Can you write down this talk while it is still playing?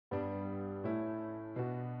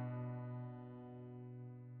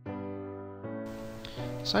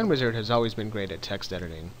SignWizard has always been great at text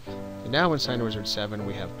editing, and now in SignWizard 7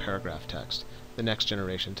 we have paragraph text, the next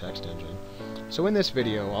generation text engine. So in this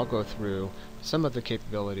video I'll go through some of the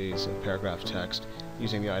capabilities of paragraph text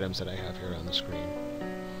using the items that I have here on the screen.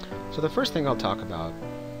 So the first thing I'll talk about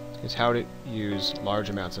is how to use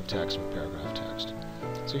large amounts of text with paragraph text.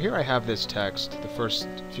 So here I have this text, the first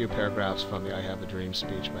few paragraphs from the I Have a Dream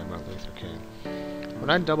speech by Martin Luther King.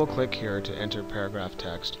 When I double click here to enter paragraph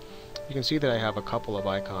text, you can see that I have a couple of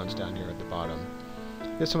icons down here at the bottom.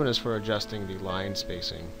 This one is for adjusting the line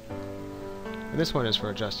spacing, and this one is for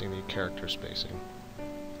adjusting the character spacing.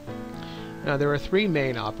 Now there are three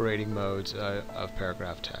main operating modes of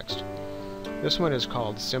paragraph text. This one is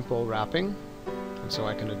called simple wrapping, and so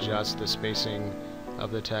I can adjust the spacing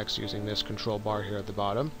of the text using this control bar here at the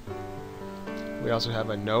bottom. We also have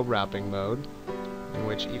a no wrapping mode, in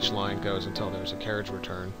which each line goes until there's a carriage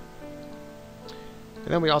return.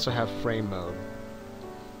 And then we also have frame mode.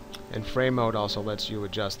 And frame mode also lets you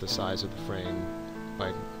adjust the size of the frame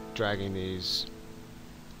by dragging these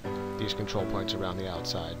control points around the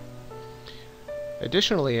outside.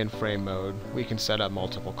 Additionally, in frame mode, we can set up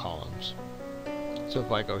multiple columns. So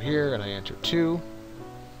if I go here and I enter 2,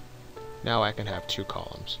 now I can have 2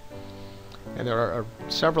 columns. And there are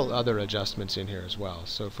several other adjustments in here as well.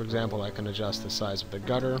 So for example, I can adjust the size of the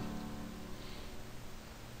gutter.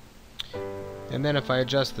 And then if I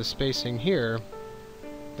adjust the spacing here,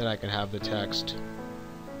 then I can have the text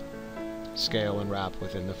scale and wrap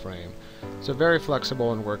within the frame. So very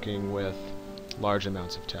flexible in working with large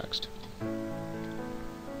amounts of text.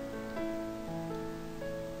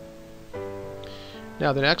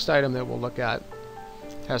 Now the next item that we'll look at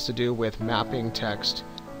has to do with mapping text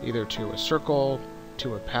either to a circle,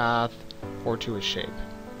 to a path, or to a shape.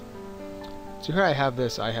 So here I have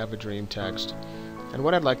this I Have a Dream text, and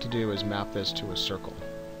what I'd like to do is map this to a circle.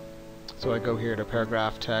 So I go here to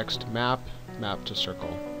paragraph text, map to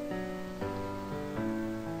circle.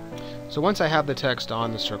 So once I have the text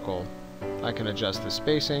on the circle, I can adjust the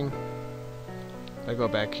spacing. If I go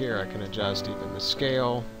back here, I can adjust even the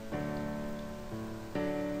scale.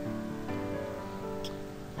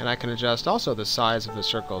 And I can adjust also the size of the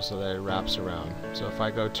circle so that it wraps around. So if I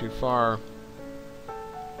go too far,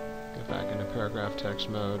 get back into paragraph text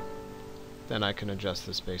mode, then I can adjust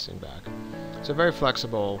the spacing back. So very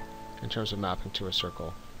flexible in terms of mapping to a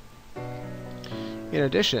circle. In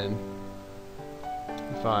addition,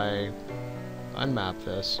 if I unmap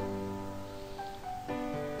this,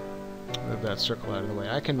 move that circle out of the way,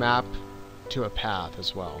 I can map to a path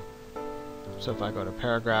as well. So if I go to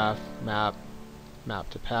paragraph, map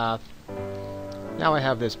to path, now I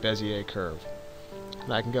have this Bezier curve.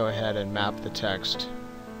 And I can go ahead and map the text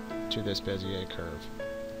to this Bezier curve.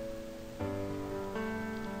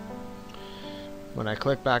 When I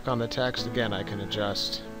click back on the text, again I can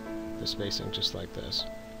adjust the spacing just like this.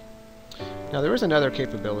 Now there is another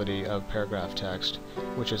capability of paragraph text,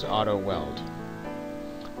 which is Auto Weld.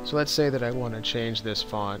 So let's say that I want to change this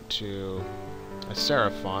font to a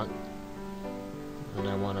serif font, and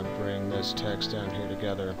I want to bring this text down here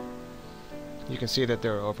together. You can see that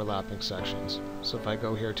there are overlapping sections. So if I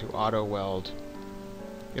go here to Auto Weld,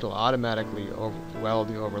 it'll automatically weld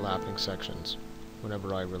the overlapping sections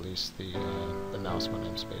whenever I release the mouse when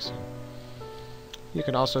I'm spacing. You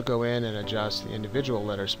can also go in and adjust the individual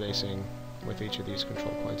letter spacing with each of these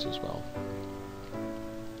control points as well.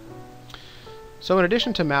 So in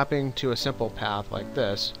addition to mapping to a simple path like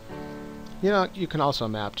this, you can also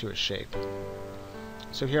map to a shape.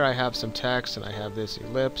 So here I have some text and I have this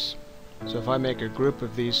ellipse. So if I make a group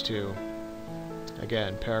of these two,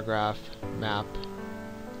 again, paragraph, map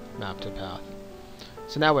to path.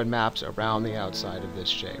 So now it maps around the outside of this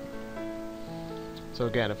shape. So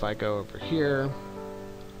again, if I go over here,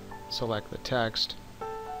 select the text,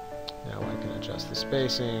 now I can adjust the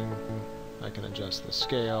spacing, I can adjust the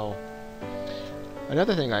scale.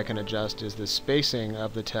 Another thing I can adjust is the spacing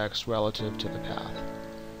of the text relative to the path.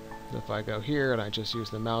 If I go here and I just use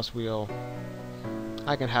the mouse wheel,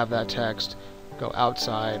 I can have that text go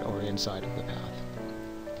outside or inside of the path.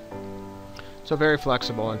 So very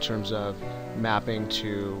flexible in terms of mapping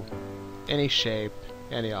to any shape,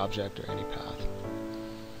 any object, or any path.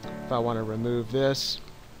 If I want to remove this,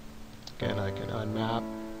 again I can unmap.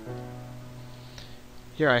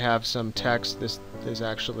 Here I have some text. This is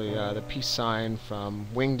actually the peace sign from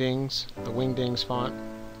Wingdings, the Wingdings font.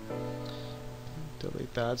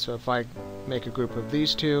 Delete that. So if I make a group of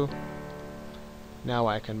these two, now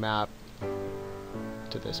I can map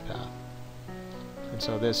to this path. And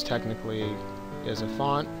so this technically is a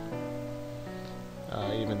font,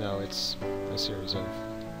 even though it's a series of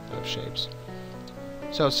shapes.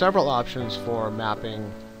 So several options for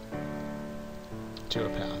mapping to a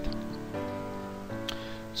path.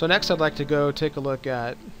 So next I'd like to go take a look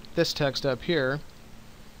at this text up here.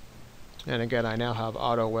 And again, I now have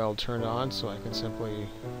Auto Weld turned on, so I can simply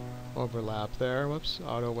overlap there. Whoops,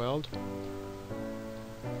 Auto Weld.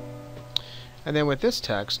 And then with this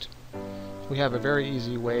text, we have a very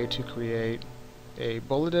easy way to create a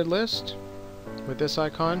bulleted list with this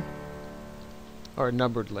icon, or a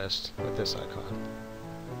numbered list with this icon.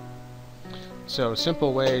 So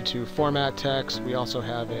simple way to format text. We also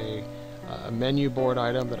have a menu board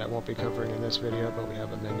item that I won't be covering in this video, but we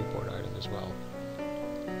have a menu board item as well.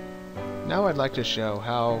 Now I'd like to show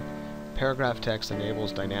how paragraph text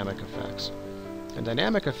enables dynamic effects. And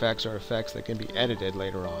dynamic effects are effects that can be edited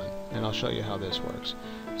later on, and I'll show you how this works.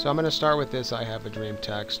 So I'm going to start with this I have a dream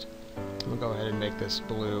text. I'm going to go ahead and make this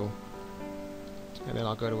blue, and then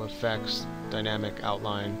I'll go to Effects, Dynamic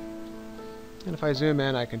Outline. And if I zoom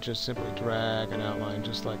in, I can just simply drag an outline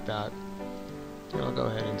just like that. And I'll go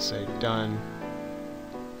ahead and say Done.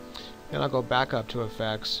 And I'll go back up to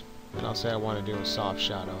Effects, and I'll say I want to do a soft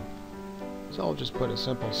shadow. So I'll just put a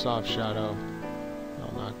simple soft shadow.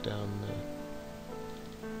 I'll knock down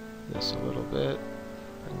this a little bit,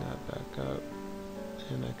 bring that back up,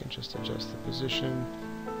 and I can just adjust the position.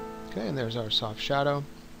 Okay, and there's our soft shadow.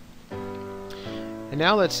 And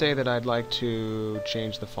now let's say that I'd like to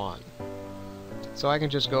change the font. So I can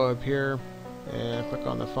just go up here and click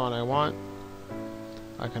on the font I want.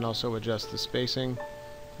 I can also adjust the spacing.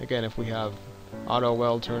 Again, if we have Auto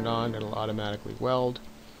Weld turned on, it'll automatically weld,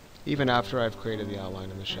 even after I've created the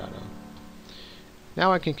outline and the shadow.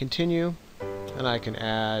 Now I can continue, and I can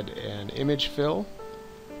add an image fill.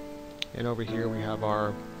 And over here we have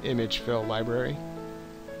our image fill library.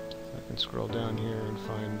 I can scroll down here and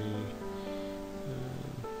find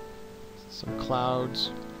some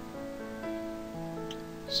clouds.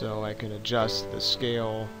 So I can adjust the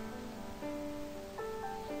scale,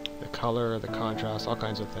 the color, the contrast, all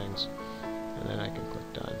kinds of things. And then I can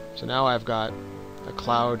click Done. So now I've got a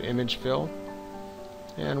cloud image fill.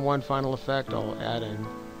 And one final effect, I'll add an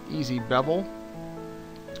easy bevel.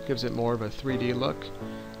 Gives it more of a 3D look.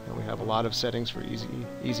 And we have a lot of settings for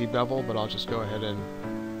easy bevel, but I'll just go ahead and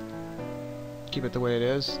keep it the way it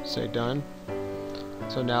is, say Done.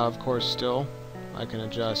 So now, of course, still I can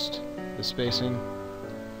adjust the spacing,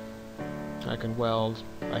 I can weld,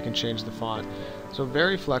 I can change the font. So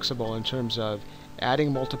very flexible in terms of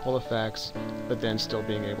adding multiple effects, but then still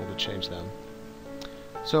being able to change them.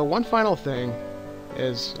 So one final thing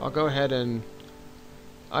is I'll go ahead and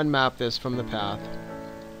unmap this from the path.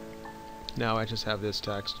 Now I just have this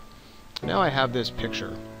text. Now I have this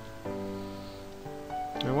picture.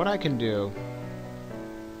 And what I can do,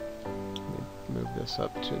 let me move this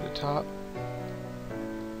up to the top.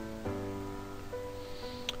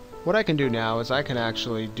 What I can do now is I can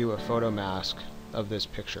actually do a photo mask of this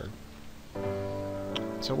picture.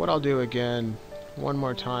 So what I'll do again, one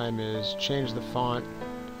more time, is change the font,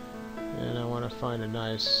 and I want to find a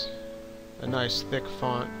nice thick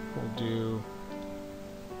font. We'll do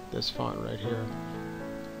this font right here.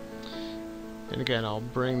 And again, I'll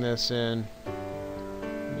bring this in,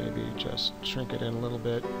 maybe just shrink it in a little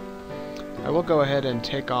bit. I will go ahead and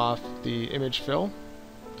take off the image fill,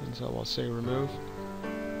 and so I'll say remove.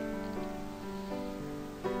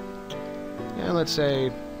 And let's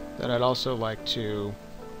say that I'd also like to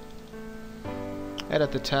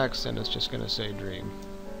edit the text, and it's just going to say dream.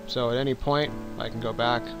 So at any point I can go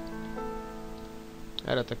back,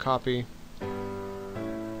 edit the copy.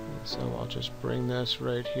 So I'll just bring this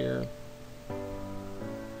right here.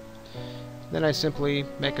 Then I simply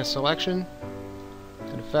make a selection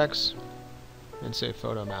in Effects and say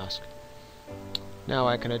Photomask. Now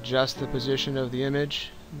I can adjust the position of the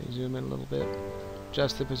image. Let me zoom in a little bit.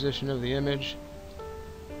 Adjust the position of the image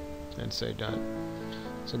and say Done.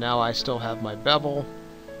 So now I still have my bevel,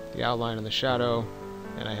 the outline and the shadow,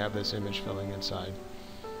 and I have this image filling inside.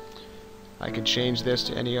 I can change this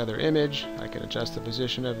to any other image. I can adjust the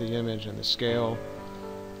position of the image and the scale,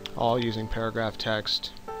 all using paragraph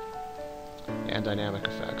text and dynamic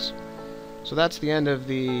effects. So that's the end of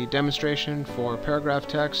the demonstration for paragraph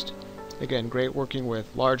text. Again, great working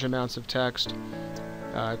with large amounts of text,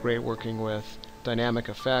 great working with dynamic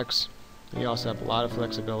effects. You also have a lot of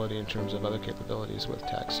flexibility in terms of other capabilities with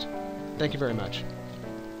text. Thank you very much.